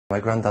My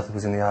granddad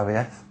was in the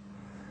RAF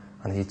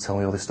and he'd tell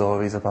me all the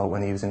stories about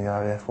when he was in the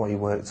RAF, what he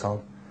worked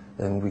on.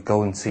 And we'd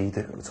go and see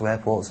to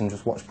airports and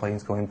just watch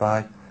planes going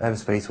by.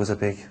 Aerospace was a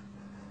big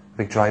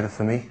driver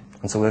for me,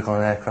 and to work on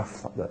an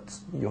aircraft that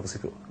you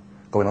obviously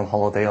going on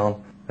holiday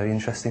on, very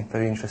interesting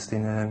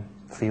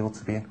field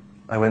to be in.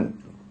 I went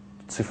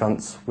to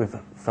France with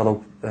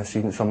fellow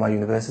students from my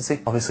university.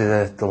 Obviously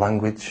the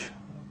language,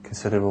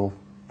 considerable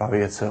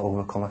barrier to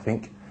overcome I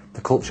think.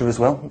 The culture as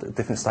well, the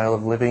different style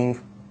of living,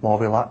 more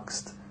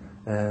relaxed.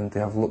 They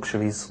have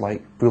luxuries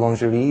like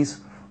boulangeries,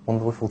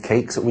 wonderful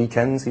cakes at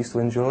weekends I used to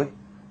enjoy,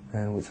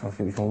 which I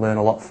think we can learn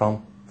a lot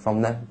from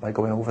them by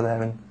going over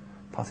there and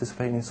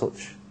participating in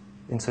such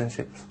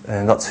internships.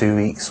 And that 2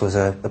 weeks was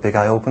a big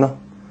eye-opener.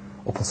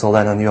 Up until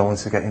then I knew I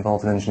wanted to get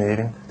involved in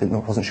engineering.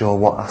 Wasn't sure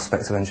what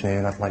aspects of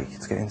engineering I'd like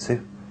to get into.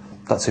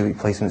 That 2-week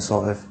placement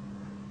sort of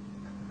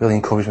really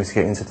encouraged me to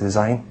get into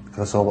design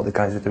because I saw what the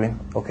guys were doing.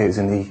 Okay, it was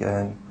in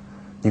the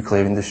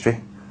nuclear industry,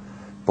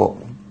 but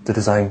the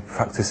design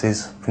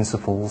practices,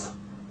 principles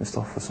and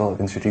stuff were sort of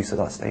introduced at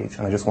that stage,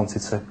 and I just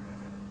wanted to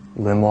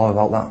learn more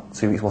about that.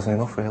 2 weeks wasn't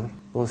enough really.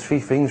 Well, there's 3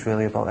 things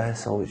really about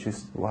Aircelle, which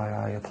is why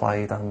I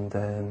applied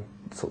and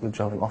took the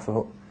job and offer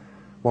up.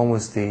 One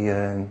was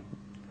the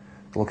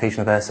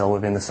location of Aircelle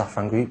within the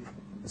Saffron group.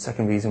 The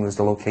second reason was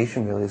the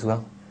location really as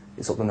well.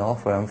 It's up the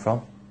north where I'm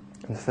from.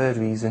 And the third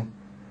reason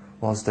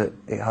was that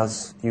it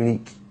has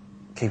unique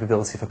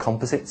capability for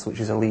composites, which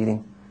is a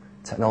leading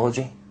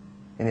technology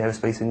in the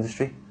aerospace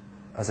industry.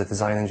 As a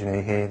design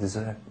engineer here, there's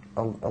a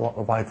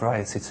wide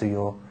variety to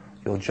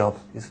your job.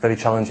 It's very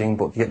challenging,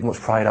 but you get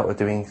much pride out of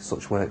doing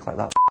such work like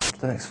that. For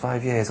the next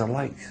 5 years, I'd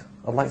like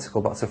to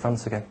go back to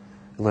France again,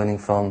 learning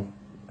from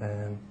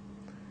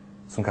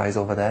some guys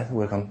over there who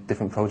work on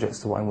different projects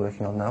to what I'm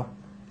working on now.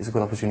 It's a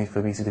good opportunity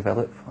for me to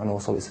develop, and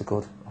also it's a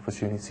good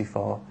opportunity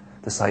for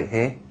the site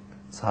here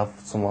to have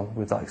someone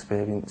with that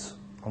experience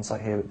on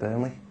site here at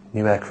Burnley.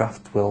 New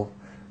aircraft will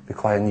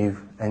require new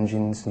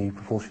engines, new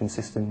propulsion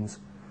systems,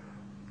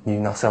 new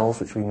nacelles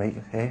which we make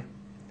here,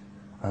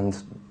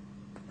 and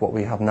what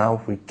we have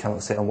now, we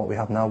cannot sit on what we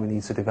have now, we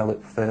need to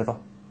develop further,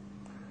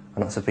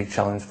 and that's a big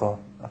challenge for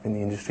I think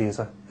the industry as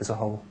a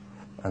whole.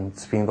 And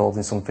to be involved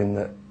in something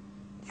that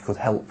you could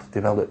help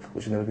develop,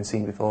 which has never been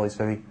seen before, is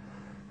very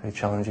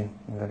challenging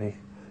and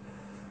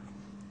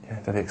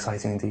very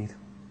exciting indeed.